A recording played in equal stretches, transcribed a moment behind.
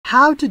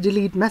How to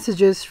delete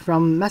messages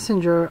from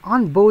Messenger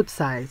on both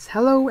sides.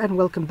 Hello and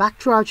welcome back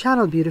to our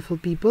channel, beautiful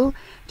people.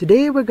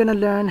 Today we're going to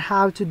learn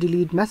how to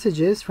delete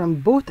messages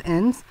from both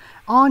ends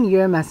on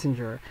your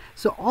Messenger.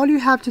 So all you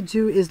have to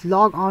do is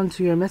log on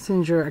to your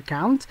Messenger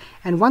account,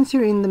 and once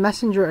you're in the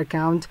Messenger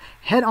account,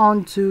 head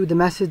on to the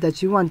message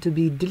that you want to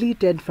be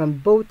deleted from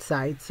both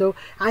sides. So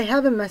I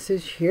have a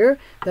message here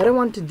that I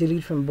want to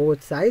delete from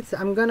both sides.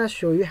 I'm gonna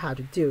show you how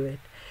to do it.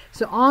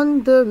 So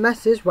on the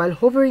message, while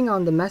hovering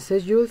on the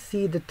message, you will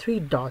see the three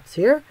dots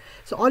here.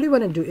 So all you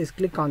want to do is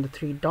click on the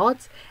three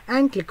dots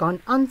and click on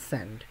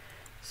unsend.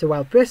 So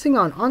while pressing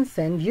on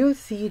unsend, you'll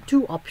see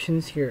two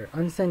options here: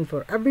 unsend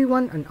for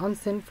everyone and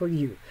unsend for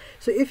you.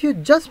 So if you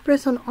just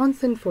press on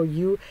unsend for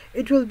you,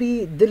 it will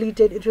be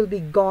deleted, it will be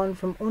gone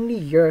from only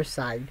your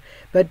side.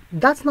 But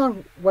that's not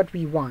what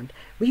we want.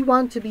 We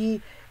want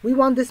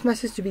this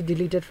message to be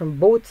deleted from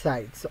both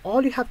sides. So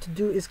all you have to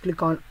do is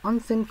click on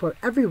unsend for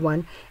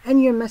everyone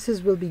and your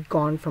message will be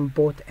gone from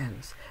both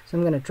ends. So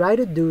I'm going to try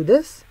to do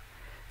this.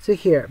 So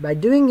here, by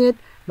doing it,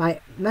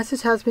 my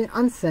message has been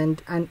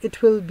unsent and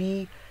it will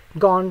be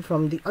gone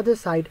from the other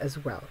side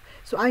as well.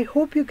 So I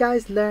hope you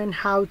guys learn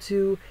how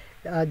to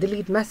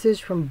delete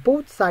message from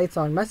both sides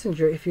on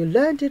Messenger. If you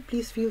learned it,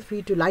 please feel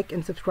free to like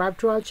and subscribe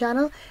to our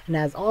channel, and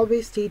as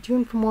always, stay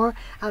tuned for more.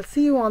 I'll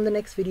see you on the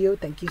next video.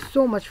 Thank you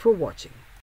so much for watching.